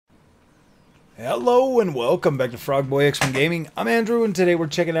Hello and welcome back to Frogboy X-Men Gaming. I'm Andrew and today we're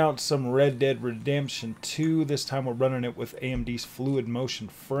checking out some Red Dead Redemption 2. This time we're running it with AMD's fluid motion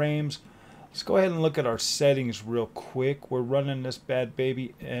frames. Let's go ahead and look at our settings real quick. We're running this bad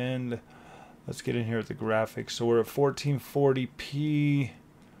baby and let's get in here at the graphics. So we're at 1440p.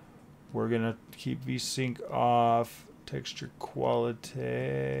 We're going to keep VSync off. Texture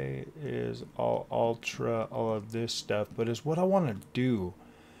quality is all ultra, all of this stuff. But is what I want to do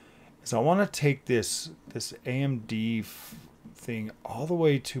is I want to take this AMD thing all the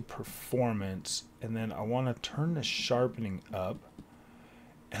way to performance, and then I want to turn the sharpening up,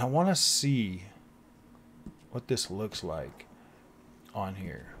 and I want to see what this looks like on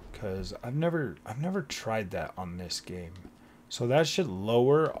here, because I've never tried that on this game. So that should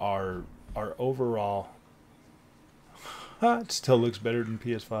lower our overall. It still looks better than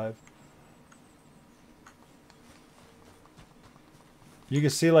PS5. You can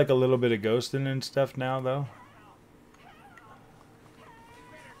see like a little bit of ghosting and stuff now, though.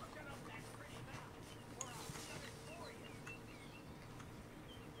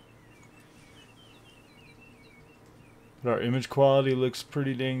 But our image quality looks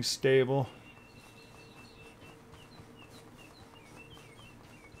pretty dang stable.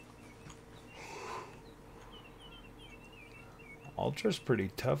 Ultra's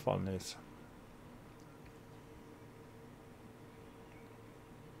pretty tough on this.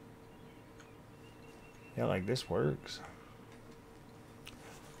 Yeah, like this works.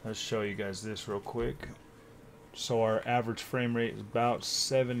 Let's show you guys this real quick. So our average frame rate is about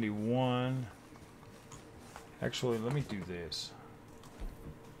 71. Actually, let me do this.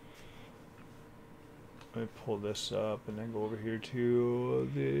 Let me pull this up and then go over here to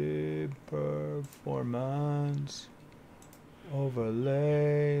the performance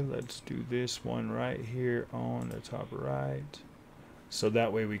overlay. Let's do this one right here on the top right. So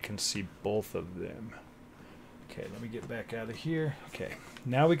that way we can see both of them. Okay, let me get back out of here. Okay,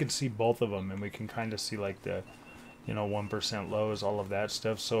 now we can see both of them, and we can kind of see like the, 1% lows, all of that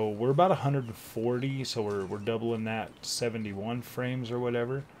stuff. So we're about 140, so we're doubling that 71 frames or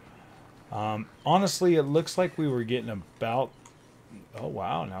whatever. Honestly, it looks like we were getting about, oh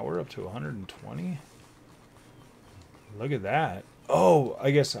wow, now we're up to 120. Look at that. Oh,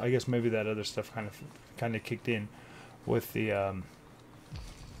 I guess maybe that other stuff kind of kicked in with the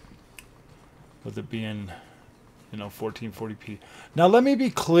with it being 1440p. Now let me be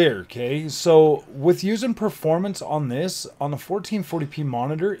clear, okay? So with using performance on this, on the 1440p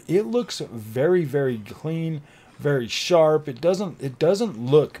monitor, it looks very, very clean, very sharp. It doesn't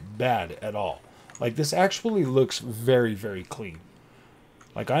look bad at all. Like this actually looks very, very clean.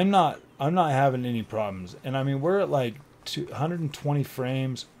 Like I'm not having any problems. And I mean, we're at like 120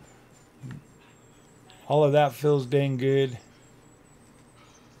 frames. All of that feels dang good.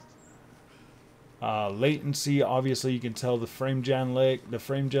 Latency, obviously you can tell the frame gen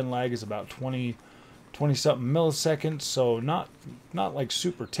lag is about 20 something milliseconds, so not like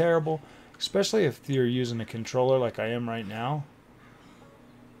super terrible, especially if you're using a controller like I am right now.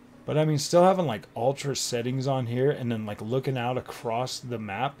 But I mean, still having like ultra settings on here and then like looking out across the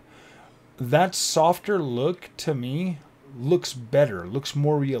map, that softer look to me looks better, looks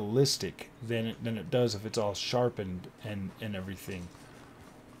more realistic than it does if it's all sharpened and everything.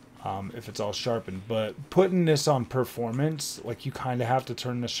 If it's all sharpened, but putting this on performance, like you kind of have to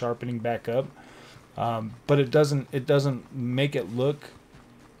turn the sharpening back up, but it doesn't make it look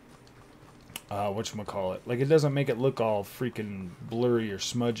whatchamacallit, like it doesn't make it look all freaking blurry or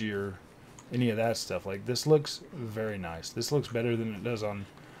smudgy or any of that stuff. Like this looks very nice. This looks better than it does on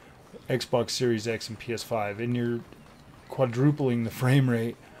Xbox Series X and PS5, and you're quadrupling the frame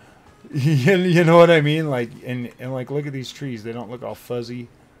rate. You know what I mean? Like and like look at these trees, they don't look all fuzzy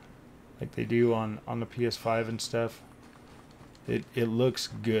like they do on the PS5 and stuff. It looks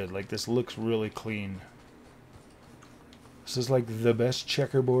good. Like this looks really clean. This is like the best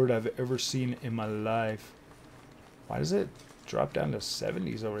checkerboard I've ever seen in my life. Why does it drop down to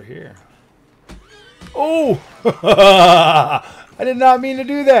 70s over here? Oh! I did not mean to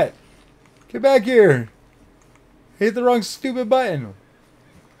do that. Get back here. I hit the wrong stupid button.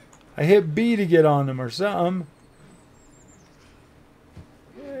 I hit B to get on them or something.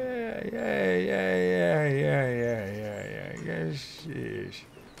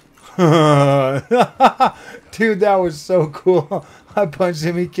 Dude, that was so cool. I punched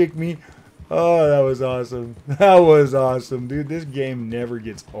him, he kicked me. Oh, that was awesome. That was awesome, dude. This game never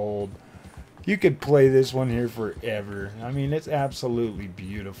gets old. You could play this one here forever. I mean, it's absolutely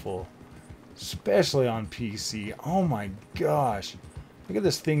beautiful. Especially on PC. Oh my gosh. Look at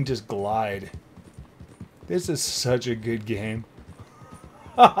this thing just glide. This is such a good game.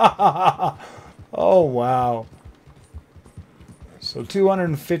 Oh, wow. So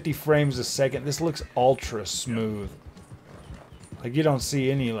 250 frames a second. This looks ultra smooth. Like you don't see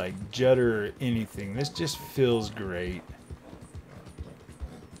any like judder or anything. This just feels great.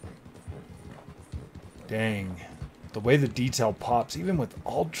 Dang. The way the detail pops, even with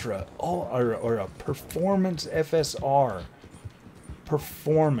ultra or a performance FSR.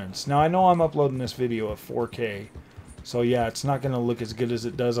 Performance. Now I know I'm uploading this video at 4K. So yeah, it's not going to look as good as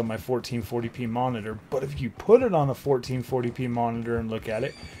it does on my 1440p monitor. But if you put it on a 1440p monitor and look at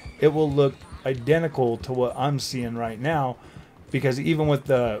it, it will look identical to what I'm seeing right now. Because even with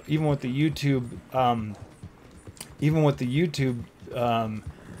the YouTube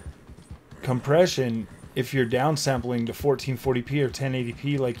compression, if you're downsampling to 1440p or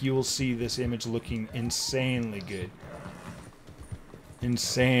 1080p, like you will see this image looking insanely good.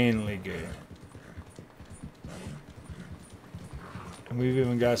 Insanely good. And we've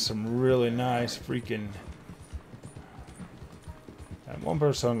even got some really nice freaking... That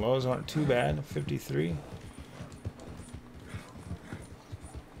 1% lows aren't too bad. 53.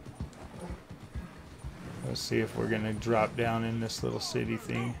 Let's see if we're going to drop down in this little city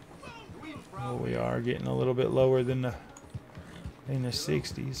thing. Well, we are getting a little bit lower than the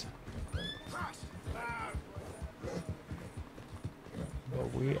 60s.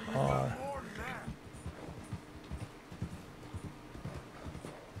 But we are...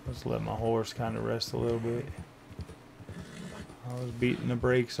 Let's let my horse kind of rest a little bit. I was beating the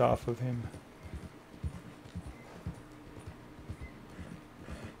brakes off of him.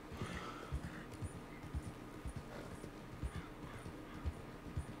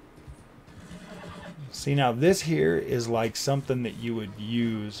 See, now this here is like something that you would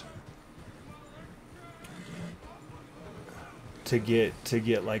use to get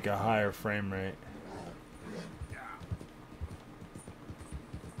like a higher frame rate.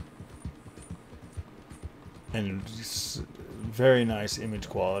 And very nice image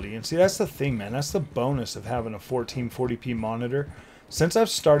quality. And see, that's the thing, man. That's the bonus of having a 1440p monitor. Since I've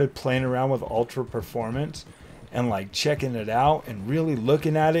started playing around with ultra performance and like checking it out and really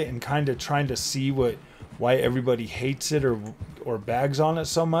looking at it and kind of trying to see why everybody hates it or bags on it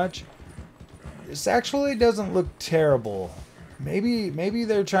so much, this actually doesn't look terrible. Maybe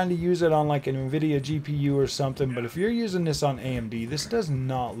they're trying to use it on like an NVIDIA GPU or something, but if you're using this on AMD, this does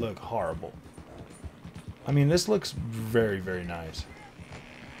not look horrible. I mean, this looks very, very nice.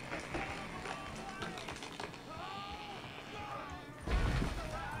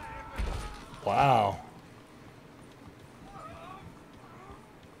 Wow.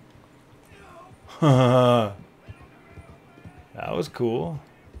 That was cool.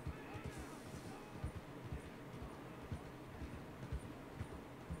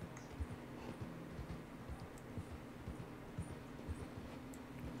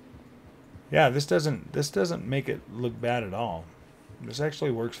 Yeah, this doesn't make it look bad at all. This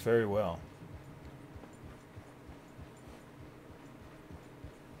actually works very well.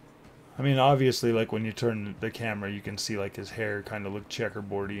 I mean, obviously, like when you turn the camera, you can see like his hair kind of look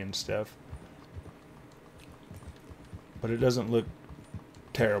checkerboardy and stuff. But it doesn't look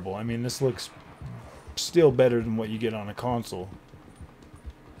terrible. I mean, this looks still better than what you get on a console.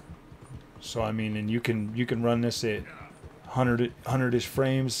 So I mean, and you can run this at 100-ish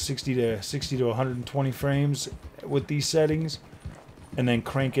frames, 60 to 120 frames with these settings, and then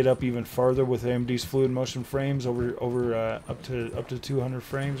crank it up even farther with AMD's fluid motion frames over up to 200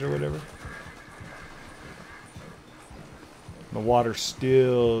 frames or whatever. The water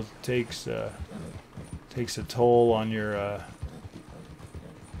still takes a toll on your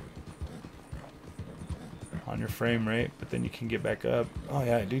frame rate, but then you can get back up. Oh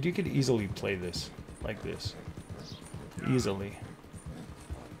yeah, dude, you could easily play this like this. Easily.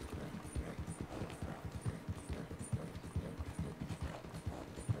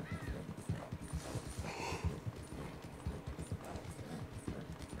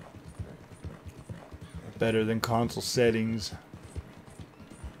 Better than console settings.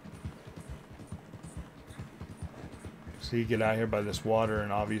 So you get out here by this water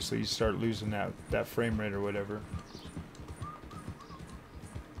and obviously you start losing that frame rate or whatever.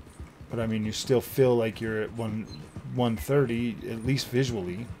 But I mean, you still feel like you're at 130, at least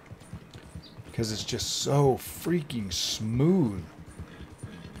visually, because it's just so freaking smooth.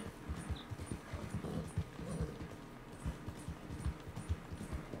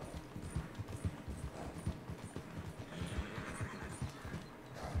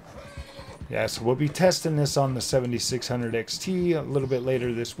 Yeah, so we'll be testing this on the 7600 XT a little bit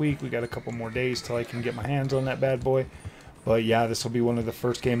later this week. We got a couple more days till I can get my hands on that bad boy. But yeah, this will be one of the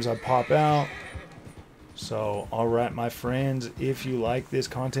first games I pop out. So, all right, my friends, if you like this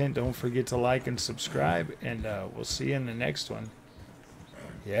content, don't forget to like and subscribe, and we'll see you in the next one.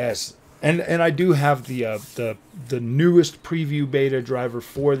 Yes, and I do have the newest preview beta driver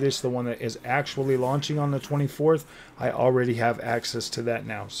for this, the one that is actually launching on the 24th. I already have access to that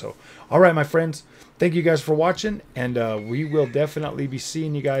now. So, all right, my friends, thank you guys for watching, and we will definitely be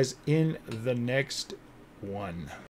seeing you guys in the next one.